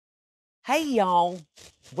Hey, y'all.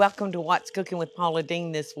 Welcome to What's Cooking with Paula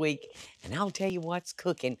Deen this week. And I'll tell you what's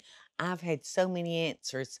cooking. I've had so many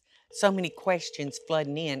answers, so many questions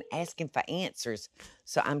flooding in asking for answers.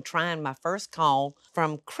 So I'm trying my first call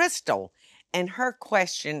from Crystal. And her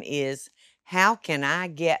question is, how can I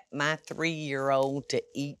get my 3-year-old to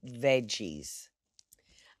eat veggies?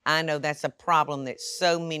 I know that's a problem that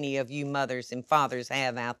so many of you mothers and fathers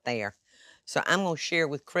have out there. So I'm going to share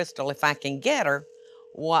with Crystal, if I can get her,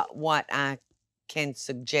 what I can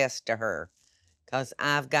suggest to her. Because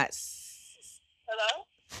I've got Hello?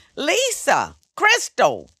 Lisa,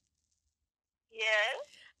 Crystal. Yes.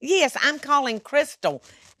 Yes, I'm calling Crystal.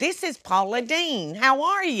 This is Paula Deen. How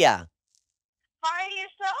are you? Hi,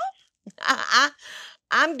 yourself?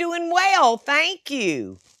 I'm doing well, thank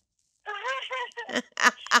you.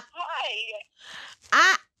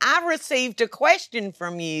 Hi. I received a question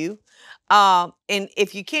from you, and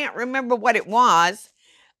if you can't remember what it was,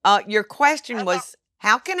 your question About was,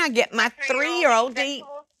 "How can I get my my 3-year-old eating 3-year-old to eat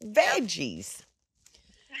vegetables?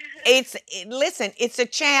 Yep. veggies?" Listen, it's a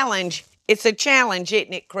challenge. It's a challenge,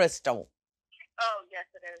 isn't it, Crystal? Oh, yes,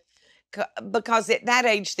 it is. Because at that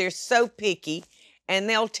age they're so picky, and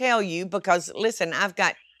they'll tell you. Because listen, I've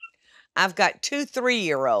got 2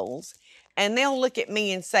 3-year-olds, and they'll look at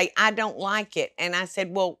me and say, "I don't like it." And I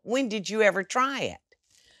said, "Well, when did you ever try it?"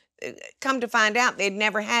 Come to find out, they'd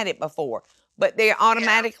never had it before, but they're Yeah.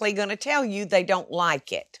 automatically going to tell you they don't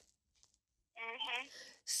like it. Mhm.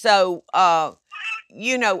 So, our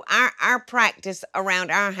practice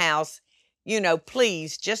around our house,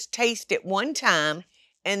 please just taste it one time,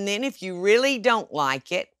 and then if you really don't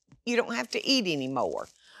like it, you don't have to eat anymore.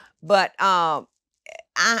 But I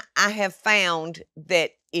have found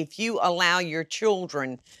that if you allow your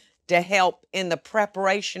children to help in the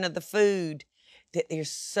preparation of the food, that they're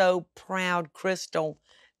so proud, Crystal,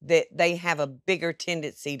 that they have a bigger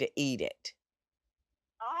tendency to eat it.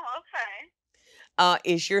 Oh, okay.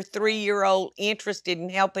 Is your 3-year-old interested in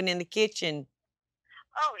helping in the kitchen?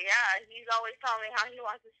 Oh, yeah. He's always telling me how he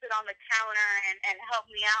wants to sit on the counter and help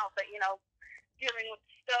me out, but dealing with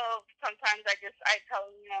the stove, sometimes I tell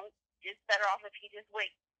him, it's better off if he just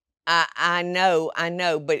waits. I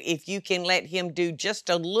know, but if you can let him do just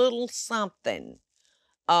a little something,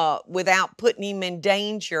 without putting him in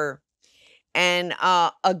danger. And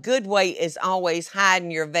a good way is always hiding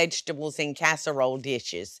your vegetables in casserole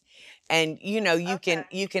dishes. And you can Okay.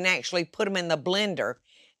 you can actually put them in the blender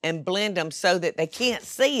and blend them so that they can't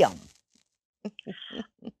see them.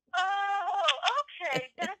 Oh,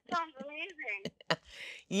 okay. That sounds amazing.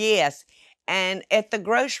 Yes. And at the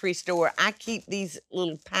grocery store, I keep these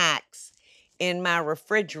little packs in my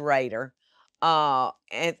refrigerator.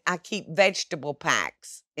 And I keep vegetable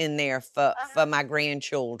packs in there for Uh-huh. my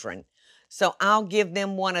grandchildren. So I'll give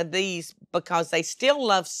them one of these because they still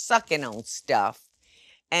love sucking on stuff.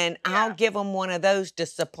 And I'll Yeah. give them one of those to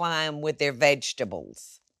supply them with their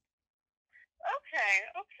vegetables. Okay.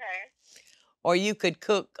 Okay. Or you could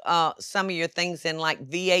cook some of your things in like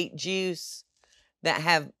V8 juice that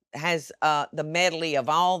has the medley of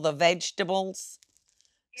all the vegetables.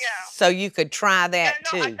 Yeah. So you could try Yeah, that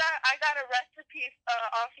no, I too. got I got a recipe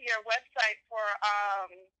off your website for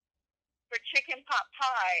chicken pot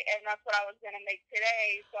pie, and that's what I was gonna make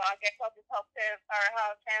today. So I guess I'll just help him or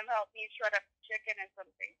have him help me shred up chicken and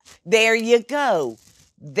something. There you go.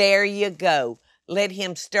 There you go. Let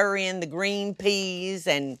him stir in the green peas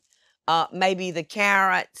and maybe the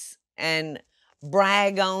carrots and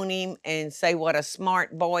brag on him and say what a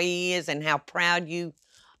smart boy he is and how proud you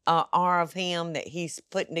are of him that he's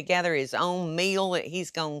putting together his own meal that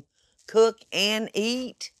he's going to cook and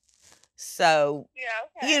eat. So, Yeah.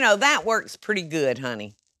 Okay. that works pretty good,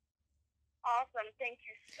 honey. Awesome. Thank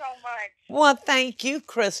you so much. Well, thank you,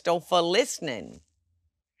 Crystal, for listening.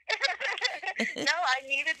 No, I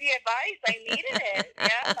needed the advice. I needed it.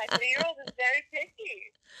 Yeah, my 3-year-old is very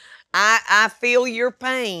picky. I feel your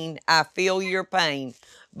pain. I feel your pain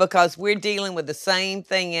because we're dealing with the same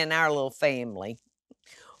thing in our little family.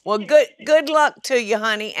 Well, good luck to you,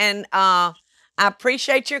 honey, and I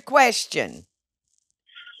appreciate your question.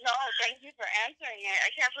 No, thank you for answering it. I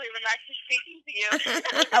can't believe I'm actually speaking to you.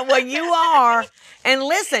 Well, you are. And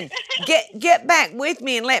listen, get back with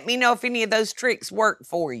me and let me know if any of those tricks work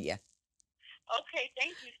for you. Okay,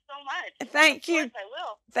 thank you so much. Of Thank course, you. I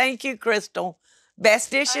will. Thank you, Crystal. Best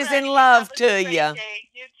dishes and Alrighty, you have love a to great you. day.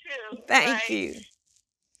 You too. Thank Bye. you.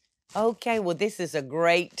 Okay, well, this is a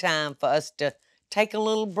great time for us to take a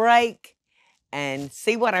little break and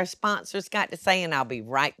see what our sponsors got to say, and I'll be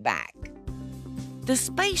right back. The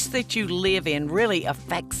space that you live in really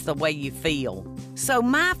affects the way you feel. So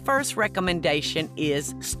my first recommendation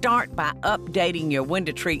is start by updating your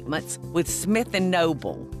window treatments with Smith &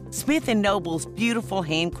 Noble. Smith & Noble's beautiful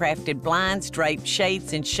handcrafted blinds, drapes,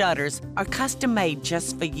 shades, and shutters are custom made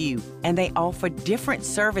just for you, and they offer different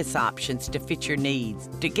service options to fit your needs.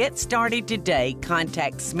 To get started today,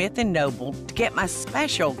 contact Smith & Noble to get my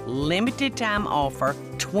special limited time offer,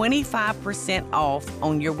 25% off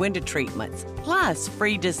on your window treatments, plus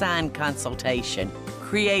free design consultation.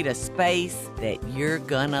 Create a space that you're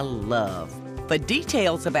gonna love. For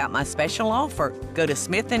details about my special offer, go to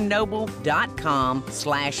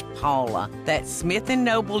smithandnoble.com/Paula. That's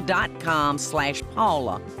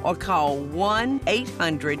smithandnoble.com/Paula, or call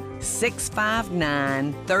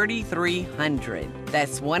 1-800-659-3300.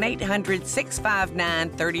 That's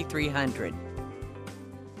 1-800-659-3300.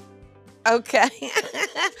 Okay.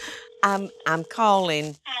 I'm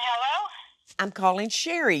calling. Hello? I'm calling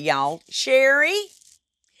Sherry, y'all. Sherry?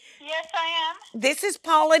 Yes, I am. This is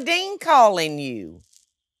Paula Deen calling you.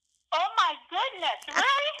 Oh, my goodness.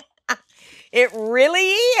 Really? It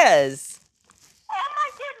really is. Oh,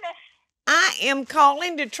 my goodness. I am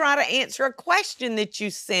calling to try to answer a question that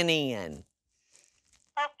you sent in.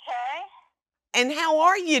 Okay. And how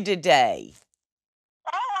are you today?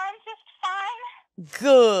 Oh, I'm just fine.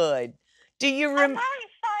 Good. Do you I'm remember? very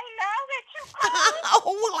fine now that you called.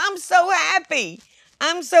 Oh, well, I'm so happy.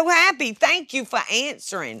 I'm so happy. Thank you for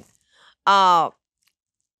answering.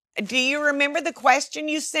 Do you remember the question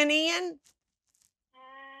you sent in?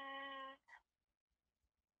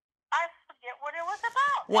 I forget what it was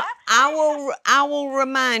about. Well, Actually. I will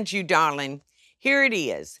remind you, darling. Here it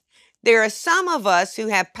is. There are some of us who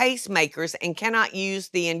have pacemakers and cannot use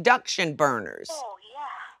the induction burners. Oh, yeah.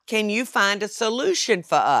 Can you find a solution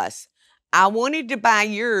for us? I wanted to buy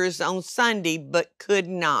yours on Sunday, but could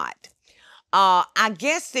not. I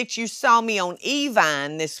guess that you saw me on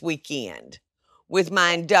Evine this weekend with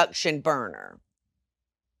my induction burner.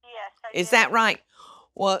 Yes, I Is did. that right?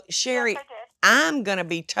 Well, Sherry, Yes, I did. I'm going to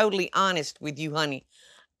be totally honest with you, honey.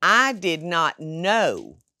 I did not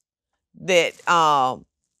know that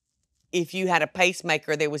if you had a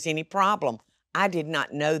pacemaker, there was any problem. I did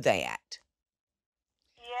not know that.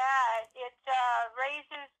 Yeah, it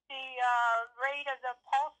raises the rate of the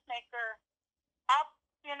pulse maker up,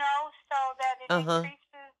 so that it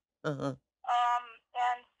increases. And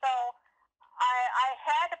so I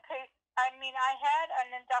had I had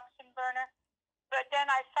an induction burner, but then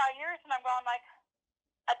I saw yours, and I'm going like,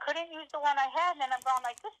 I couldn't use the one I had, and then I'm going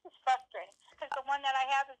like, this is frustrating because the one that I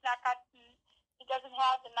have is not got. It doesn't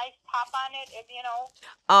have the nice top on it,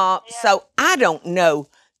 Yeah. So I don't know.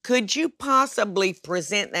 Could you possibly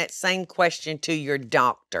present that same question to your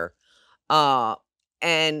doctor?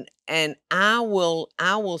 And I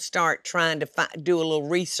will start trying to do a little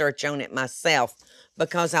research on it myself,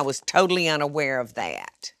 because I was totally unaware of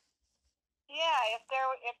that. Yeah, if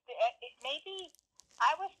maybe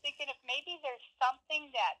I was thinking if maybe there's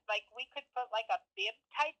something that like we could put like a bib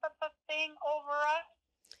type of a thing over us.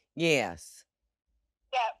 Yes.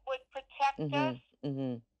 That would protect us.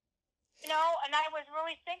 Mm-hmm. And I was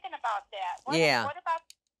really thinking about that. What about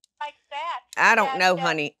like that? I don't know,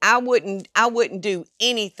 honey. I wouldn't do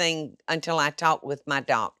anything until I talk with my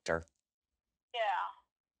doctor. Yeah.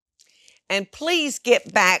 And please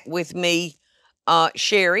get back with me,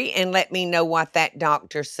 Sherry, and let me know what that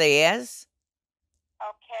doctor says.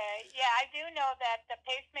 Okay. Yeah, I do know that the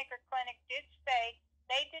pacemaker clinic did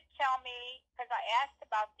tell me, because I asked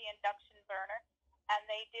about the induction burner, and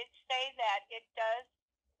they did say that it does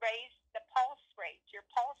raise the pulse rate, your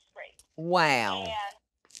pulse rate. Wow. And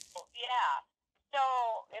yeah. So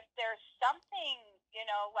if there's something,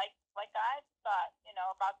 like I thought,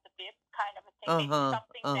 about the bib kind of a thing, maybe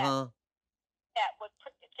something that would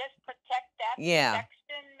just protect that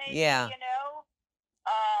protection, maybe,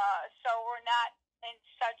 so we're not in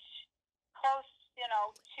such close,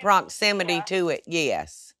 proximity to it.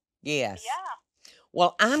 Yes. Yes. Yeah.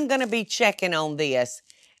 Well, I'm going to be checking on this.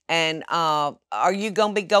 And are you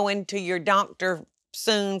going to be going to your doctor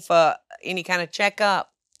soon for any kind of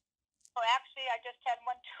checkup? Well, actually, I just had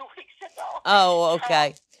one 2 weeks ago. Oh,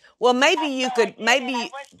 okay. Well, maybe you could, I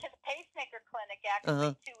went to the pacemaker clinic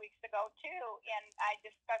actually 2 weeks ago too, and I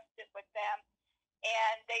discussed it with them,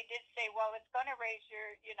 and they did say, well, it's going to raise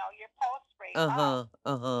your pulse rate up.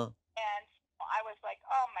 And I was like,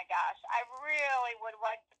 oh my gosh, I really would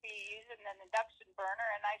like to be using an induction burner,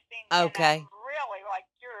 and I seen and I really like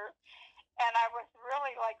yours, and I was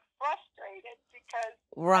really like frustrated because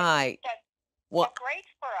right. Well, great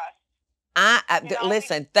for us.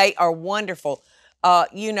 Listen, they are wonderful.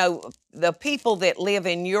 The people that live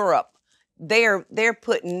in Europe, they're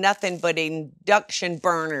putting nothing but induction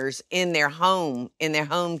burners in their home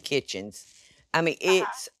kitchens. I mean,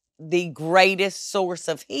 it's the greatest source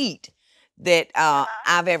of heat that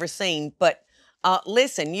I've ever seen. But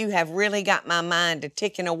listen, you have really got my mind a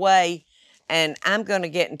ticking away, and I'm going to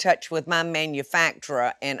get in touch with my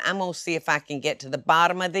manufacturer, and I'm going to see if I can get to the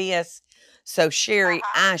bottom of this. So, Sherry,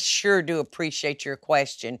 I sure do appreciate your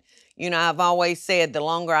question. You know, I've always said the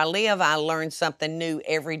longer I live, I learn something new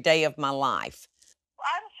every day of my life.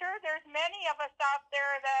 I'm sure there's many of us out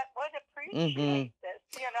there that would appreciate this,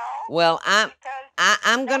 you know? Well, I'm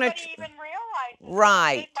gonna nobody even realizes it.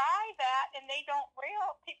 right. They buy that and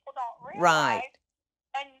people don't realize. Right.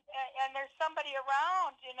 And there's somebody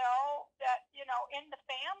around, you know, that, you know, in the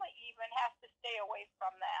family even has to stay away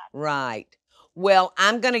from that. Right. Well,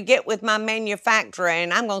 I'm going to get with my manufacturer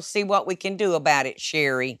and I'm going to see what we can do about it,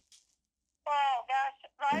 Sherry. Oh,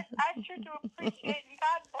 gosh. I sure do appreciate it. And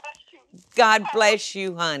God bless you. God bless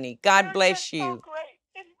you, honey. God bless you. You're so great.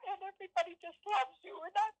 And everybody just loves you.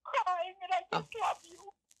 And I'm crying and I just love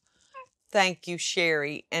you. Thank you,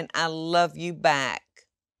 Sherry. And I love you back.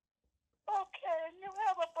 Okay. And you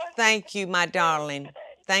have a blessed day. Thank you, my darling.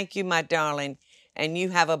 Thank you, my darling. And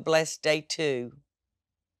you have a blessed day, too.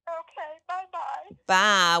 Okay. Bye-bye.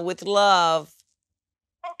 Bye. With love.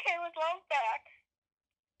 Okay. With love back.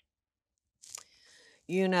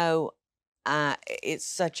 You know, it's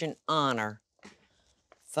such an honor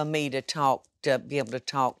for me to be able to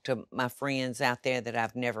talk to my friends out there that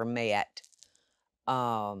I've never met.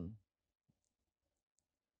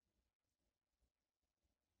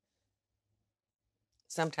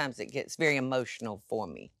 Sometimes it gets very emotional for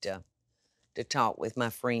me to talk with my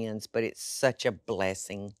friends, but it's such a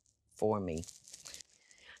blessing for me.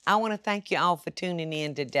 I want to thank you all for tuning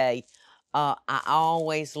in today. I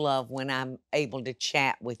always love when I'm able to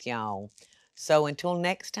chat with y'all. So until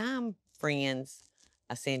next time, friends,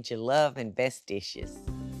 I send you love and best dishes.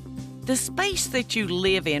 The space that you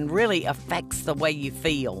live in really affects the way you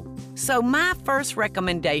feel. So my first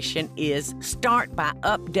recommendation is start by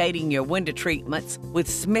updating your window treatments with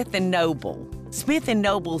Smith & Noble. Smith &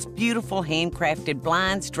 Noble's beautiful handcrafted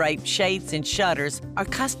blinds, drapes, shades, and shutters are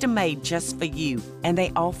custom made just for you, and they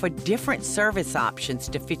offer different service options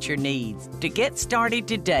to fit your needs. To get started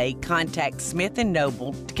today, contact Smith &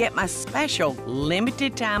 Noble to get my special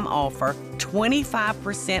limited time offer,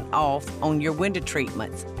 25% off on your window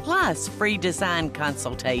treatments, plus free design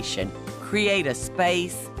consultation. Create a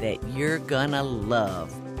space that you're gonna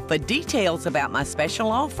love. For details about my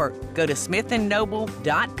special offer, go to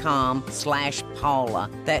smithandnoble.com/Paula.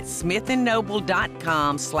 That's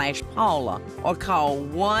smithandnoble.com/Paula, or call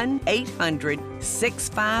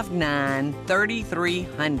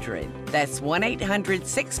 1-800-659-3300. That's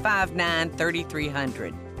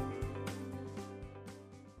 1-800-659-3300.